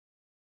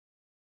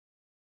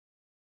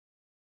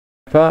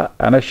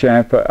and a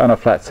chamfer and a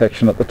flat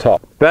section at the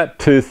top. That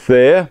tooth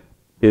there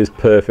is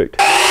perfect.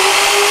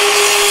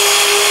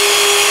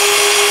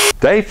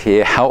 Dave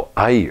here, how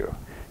are you?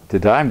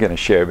 Today I'm going to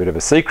share a bit of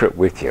a secret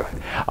with you.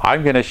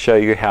 I'm going to show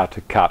you how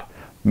to cut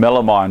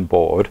melamine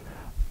board,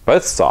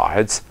 both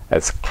sides,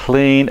 as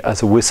clean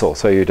as a whistle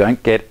so you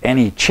don't get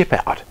any chip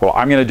out. Well,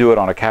 I'm going to do it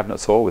on a cabinet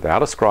saw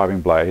without a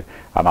scribing blade,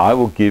 and I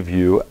will give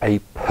you a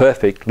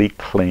perfectly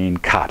clean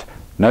cut.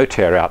 No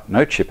tear out,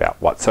 no chip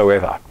out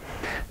whatsoever.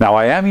 Now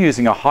I am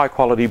using a high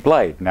quality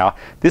blade. Now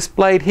this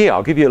blade here,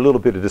 I'll give you a little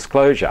bit of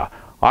disclosure.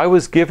 I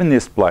was given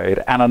this blade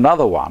and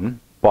another one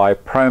by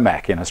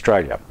Promac in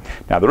Australia.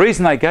 Now the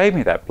reason they gave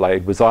me that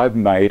blade was I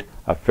made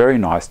a very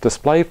nice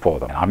display for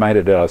them. I made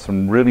it out of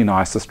some really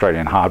nice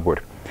Australian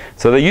hardwood.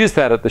 So they use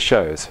that at the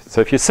shows.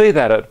 So if you see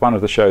that at one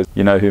of the shows,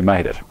 you know who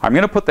made it. I'm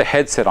going to put the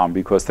headset on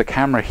because the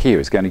camera here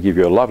is going to give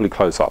you a lovely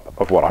close-up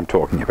of what I'm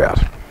talking about.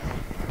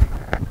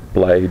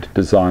 Blade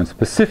designed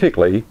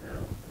specifically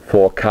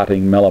for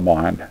cutting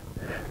melamine.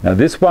 Now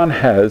this one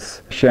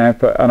has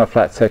chamfer and a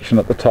flat section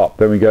at the top.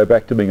 Then we go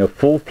back to being a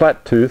full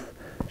flat tooth,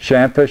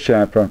 chamfer,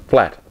 chamfer and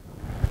flat.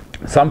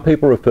 Some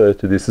people refer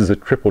to this as a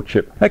triple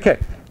chip. Okay,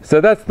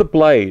 so that's the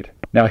blade.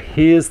 Now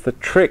here's the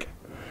trick.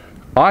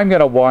 I'm going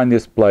to wind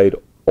this blade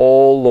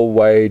all the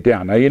way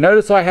down. Now you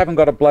notice I haven't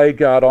got a blade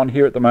guard on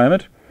here at the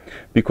moment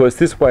because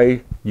this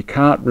way you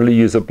can't really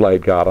use a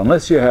blade guard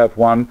unless you have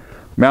one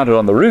mounted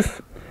on the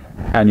roof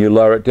and you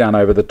lower it down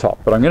over the top.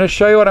 But I'm going to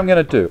show you what I'm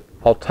going to do.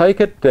 I'll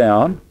take it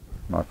down,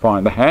 I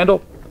find the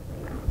handle.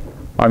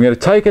 I'm going to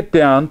take it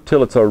down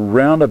till it's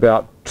around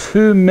about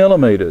 2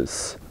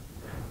 millimeters.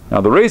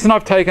 Now the reason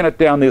I've taken it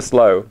down this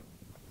low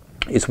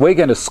is we're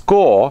going to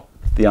score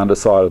the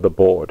underside of the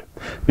board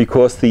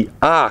because the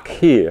arc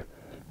here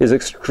is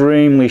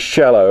extremely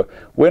shallow.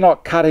 We're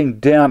not cutting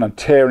down and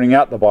tearing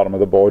out the bottom of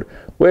the board.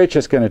 We're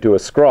just going to do a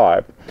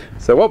scribe.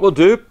 So what we'll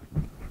do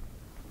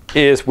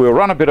is we'll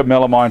run a bit of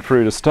melamine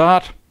through to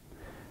start,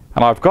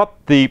 and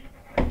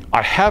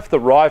I have the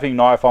riving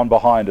knife on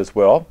behind as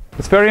well.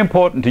 It's very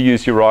important to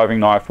use your riving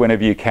knife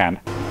whenever you can.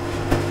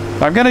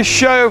 I'm going to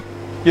show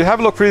you, have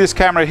a look through this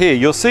camera here.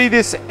 You'll see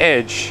this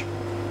edge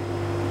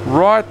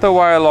right the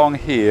way along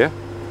here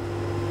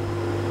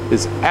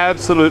is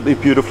absolutely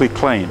beautifully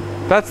clean.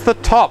 That's the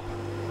top.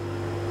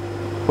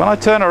 When I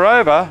turn her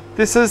over,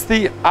 this is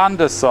the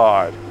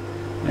underside.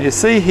 Now you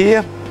see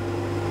here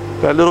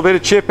that little bit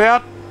of chip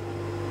out.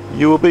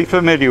 You will be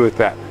familiar with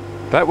that.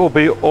 That will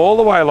be all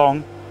the way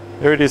along.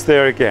 There it is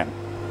there again.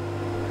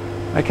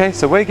 Okay,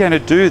 so we're going to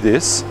do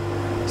this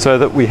so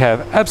that we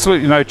have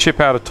absolutely no chip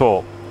out at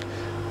all.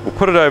 We'll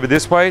put it over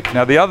this way.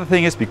 Now the other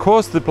thing is,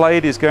 because the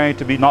blade is going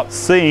to be not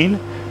seen,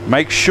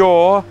 make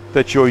sure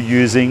that you're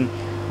using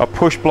a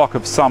push block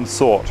of some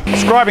sort.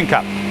 Scribing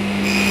cut.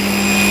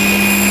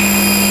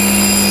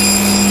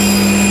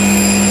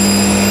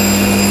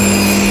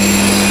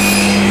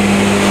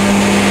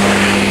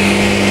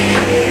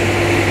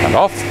 And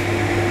off.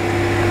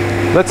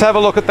 Let's have a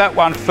look at that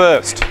one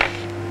first.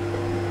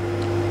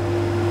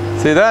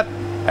 See that?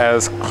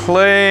 As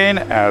clean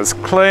as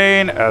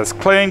clean as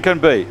clean can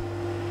be.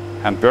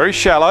 And very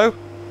shallow,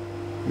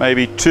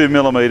 maybe 2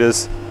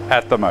 millimeters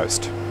at the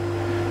most.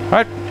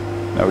 Right,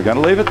 now we're going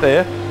to leave it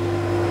there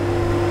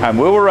and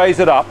we'll raise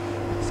it up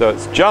so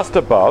it's just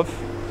above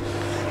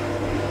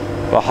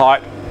the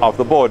height of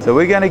the board. So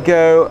we're going to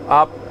go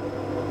up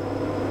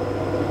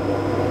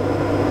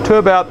to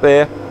about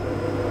there,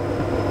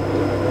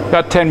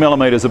 about 10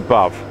 millimeters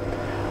above.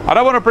 I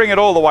don't want to bring it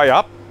all the way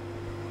up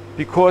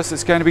because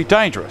it's going to be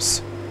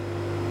dangerous.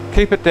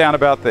 Keep it down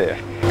about there.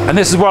 And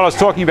this is what I was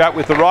talking about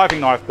with the riving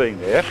knife being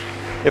there.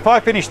 If I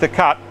finish the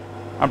cut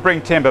and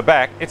bring timber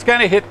back, it's going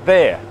to hit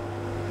there.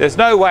 There's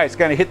no way it's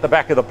going to hit the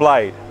back of the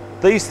blade.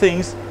 These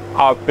things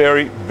are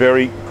very,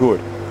 very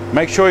good.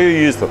 Make sure you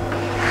use them.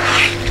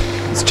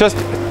 It's just,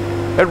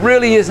 it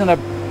really isn't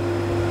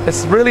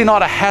it's really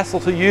not a hassle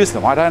to use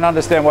them. I don't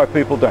understand why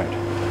people don't.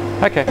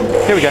 Okay,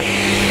 here we go.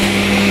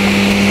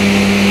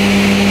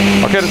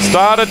 I'll get it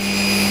started.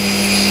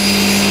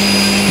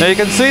 Now you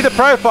can see the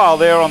profile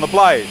there on the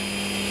blade.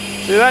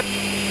 See that?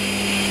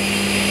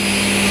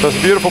 So it's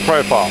a beautiful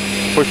profile.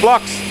 Push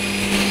blocks.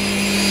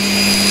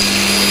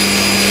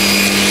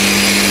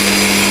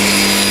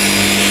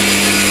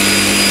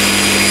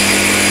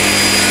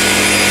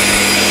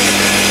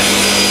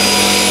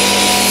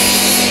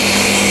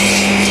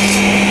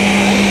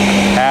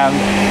 And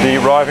the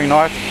riving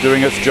knife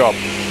doing its job.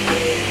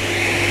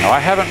 Now I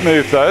haven't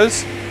moved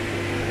those.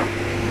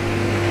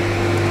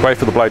 Wait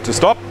for the blade to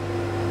stop.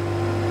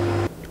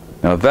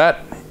 Now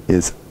that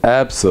is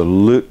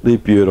absolutely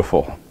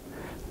beautiful.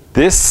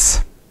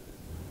 This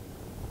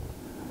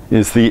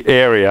is the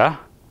area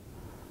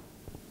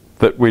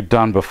that we'd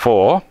done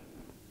before,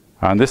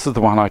 and this is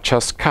the one I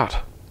just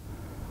cut.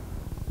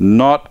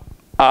 Not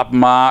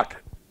upmark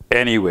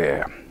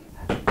anywhere.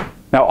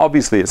 Now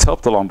obviously it's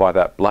helped along by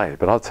that blade,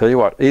 but I'll tell you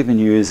what, even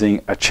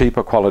using a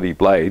cheaper quality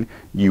blade,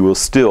 you will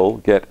still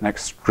get an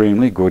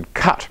extremely good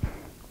cut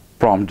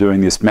from doing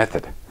this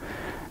method.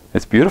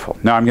 It's beautiful.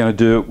 Now I'm going to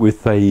do it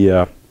with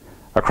a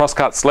a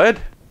crosscut sled,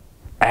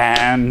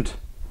 and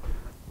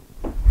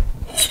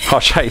I'll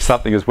show you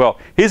something as well.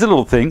 Here's a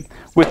little thing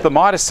with the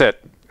miter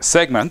set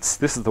segments.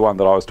 This is the one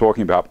that I was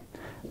talking about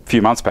a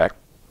few months back.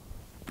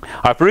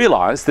 I've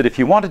realized that if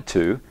you wanted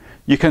to,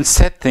 you can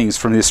set things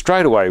from this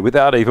straight away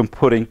without even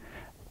putting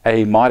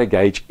a miter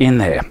gauge in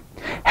there.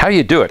 How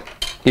you do it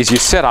is you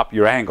set up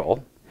your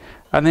angle,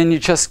 and then you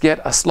just get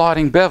a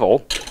sliding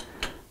bevel,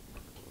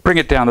 bring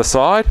it down the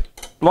side,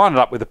 line it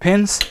up with the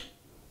pins.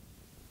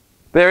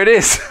 There it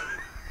is.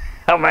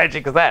 How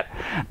magic is that?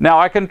 Now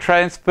I can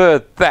transfer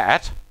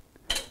that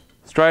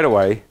straight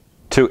away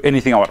to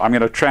anything I want. I'm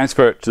going to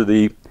transfer it to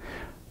the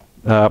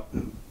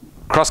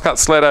crosscut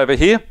sled over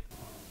here.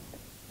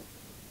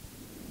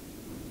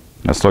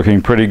 That's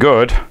looking pretty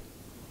good.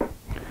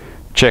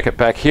 Check it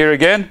back here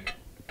again.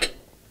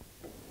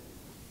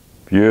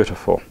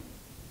 Beautiful.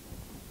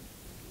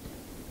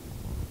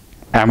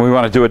 And we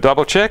want to do a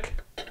double check.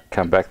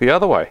 Come back the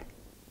other way.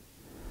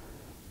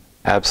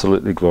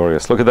 Absolutely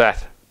glorious. Look at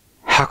that.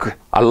 How good.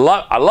 I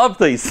love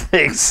these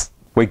things.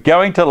 We're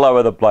going to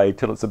lower the blade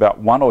till it's about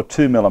 1 or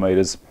 2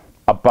 millimeters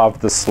above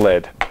the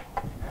sled.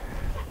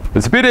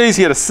 It's a bit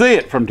easier to see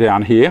it from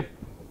down here.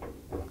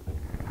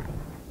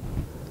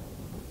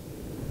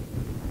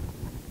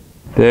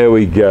 There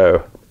we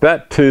go.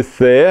 That tooth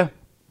there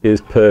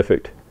is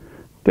perfect.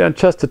 Down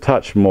just a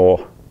touch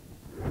more.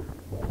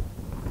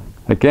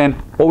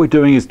 Again, all we're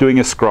doing is doing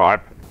a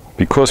scribe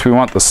because we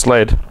want the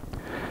sled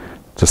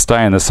to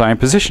stay in the same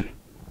position.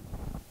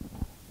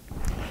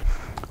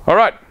 All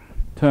right,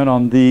 turn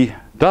on the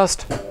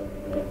dust.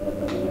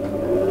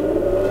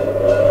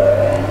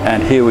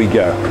 And here we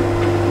go.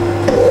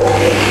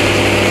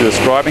 Do a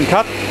scribing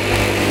cut.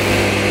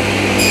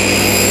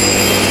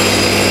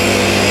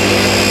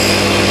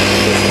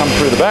 Just come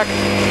through the back.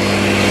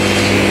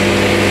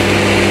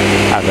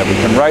 And then we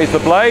can raise the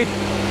blade.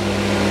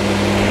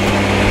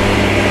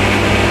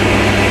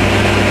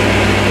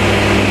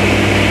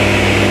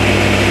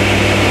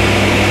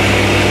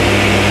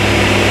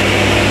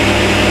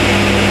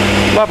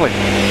 Lovely.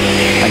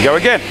 And go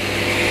again.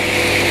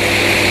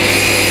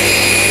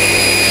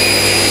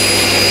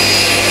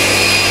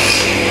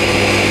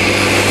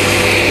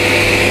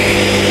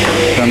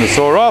 Turn the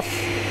saw off.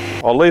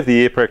 I'll leave the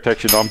ear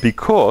protection on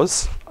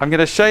because I'm going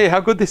to show you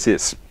how good this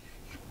is.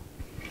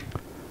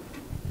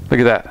 Look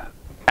at that.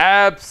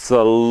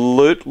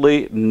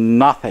 Absolutely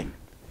nothing.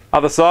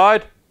 Other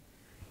side.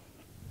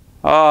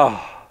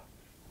 Oh,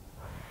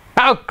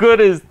 how good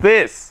is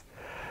this?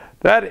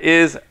 That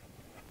is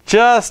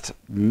just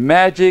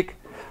magic.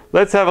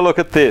 Let's have a look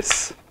at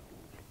this.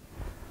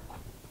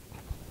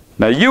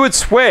 Now you would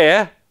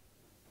swear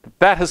that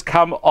that has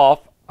come off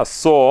a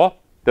saw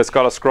that's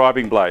got a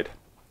scribing blade.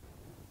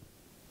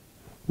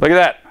 Look at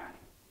that.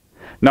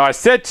 Now I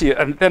said to you,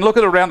 and then look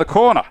at it around the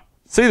corner.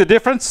 See the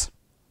difference?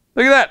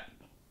 Look at that.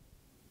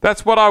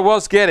 That's what I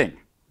was getting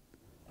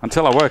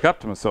until I woke up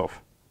to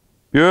myself.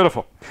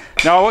 Beautiful.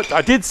 Now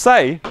I did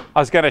say I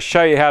was going to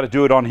show you how to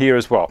do it on here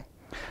as well.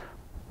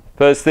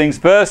 First things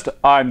first,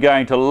 I'm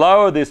going to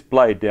lower this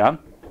blade down.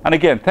 And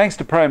again, thanks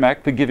to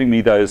ProMac for giving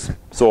me those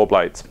saw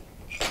blades.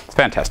 It's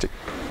fantastic.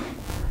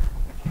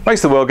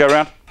 Makes the world go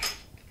round.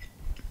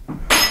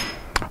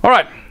 All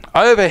right,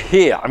 over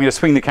here, I'm going to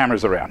swing the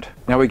cameras around.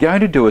 Now we're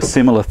going to do a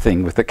similar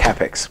thing with the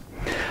Capex.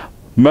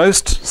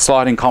 Most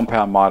sliding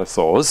compound miter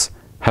saws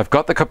have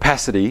got the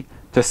capacity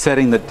to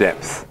setting the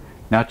depth.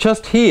 Now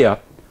just here,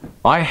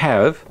 I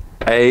have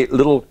a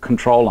little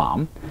control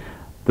arm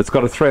that's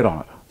got a thread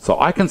on it. So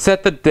I can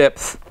set the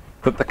depth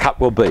that the cut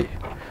will be.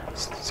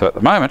 So at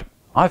the moment,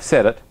 I've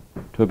set it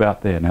to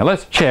about there. Now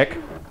let's check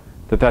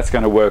that that's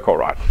going to work all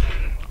right.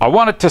 I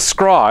want it to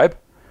scribe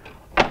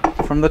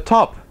from the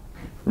top.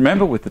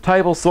 Remember, with the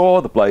table saw,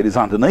 the blade is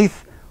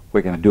underneath.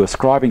 We're going to do a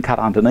scribing cut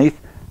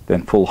underneath,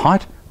 then full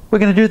height. We're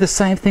going to do the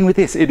same thing with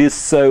this. It is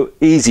so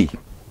easy,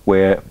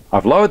 where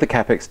I've lowered the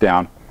Capex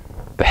down,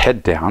 the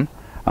head down,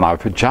 and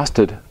I've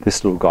adjusted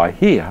this little guy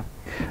here,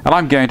 and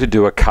I'm going to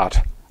do a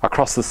cut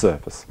across the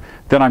surface.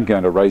 Then I'm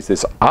going to raise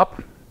this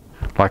up,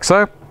 like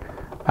so,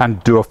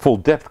 and do a full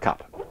depth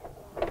cut.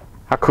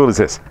 How cool is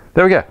this?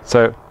 There we go.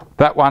 So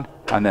that one,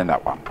 and then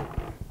that one.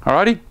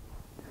 Alrighty?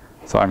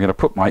 So I'm going to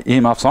put my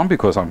earmuffs on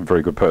because I'm a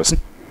very good person.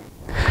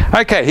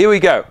 Okay, here we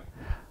go.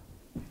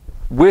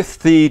 With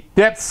the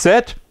depth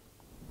set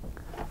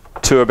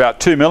to about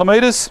 2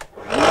 millimeters.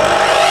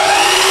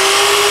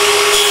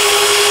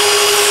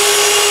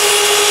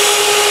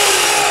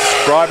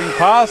 Scribing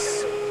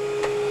pass.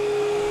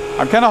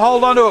 I'm going to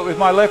hold on to it with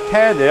my left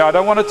hand there. I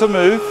don't want it to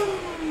move.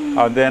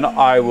 And then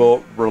I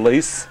will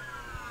release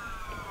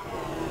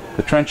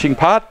the trenching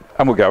part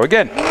and we'll go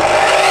again.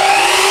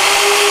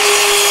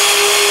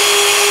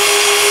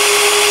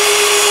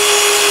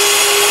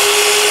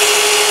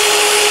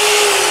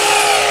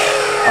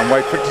 And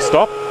wait for it to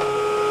stop.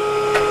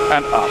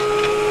 And up.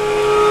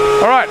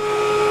 All right.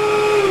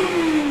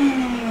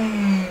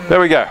 There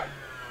we go.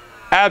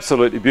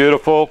 Absolutely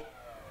beautiful.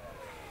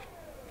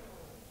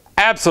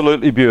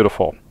 Absolutely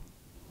beautiful.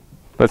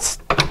 Let's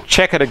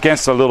check it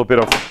against a little bit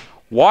of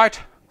white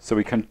so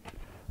we can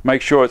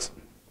make sure it's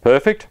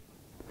Perfect.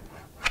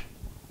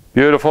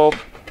 Beautiful.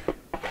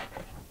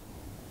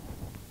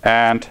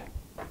 And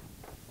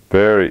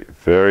very,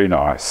 very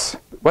nice.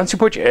 Once you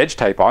put your edge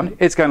tape on,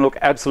 it's going to look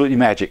absolutely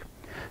magic.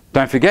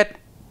 Don't forget,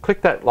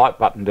 click that like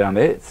button down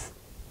there. It's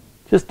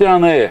just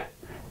down there.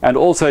 And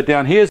also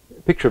down here,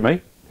 picture of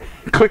me.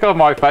 Click on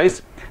my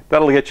face.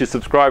 That'll get you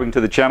subscribing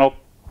to the channel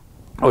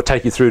or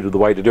take you through to the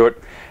way to do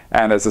it.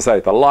 And as I say,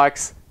 the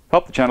likes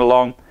help the channel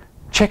along.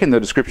 Check in the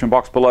description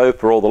box below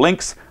for all the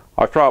links.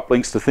 I throw up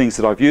links to things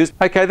that I've used.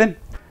 Okay then,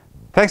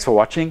 thanks for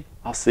watching.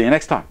 I'll see you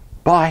next time.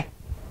 Bye.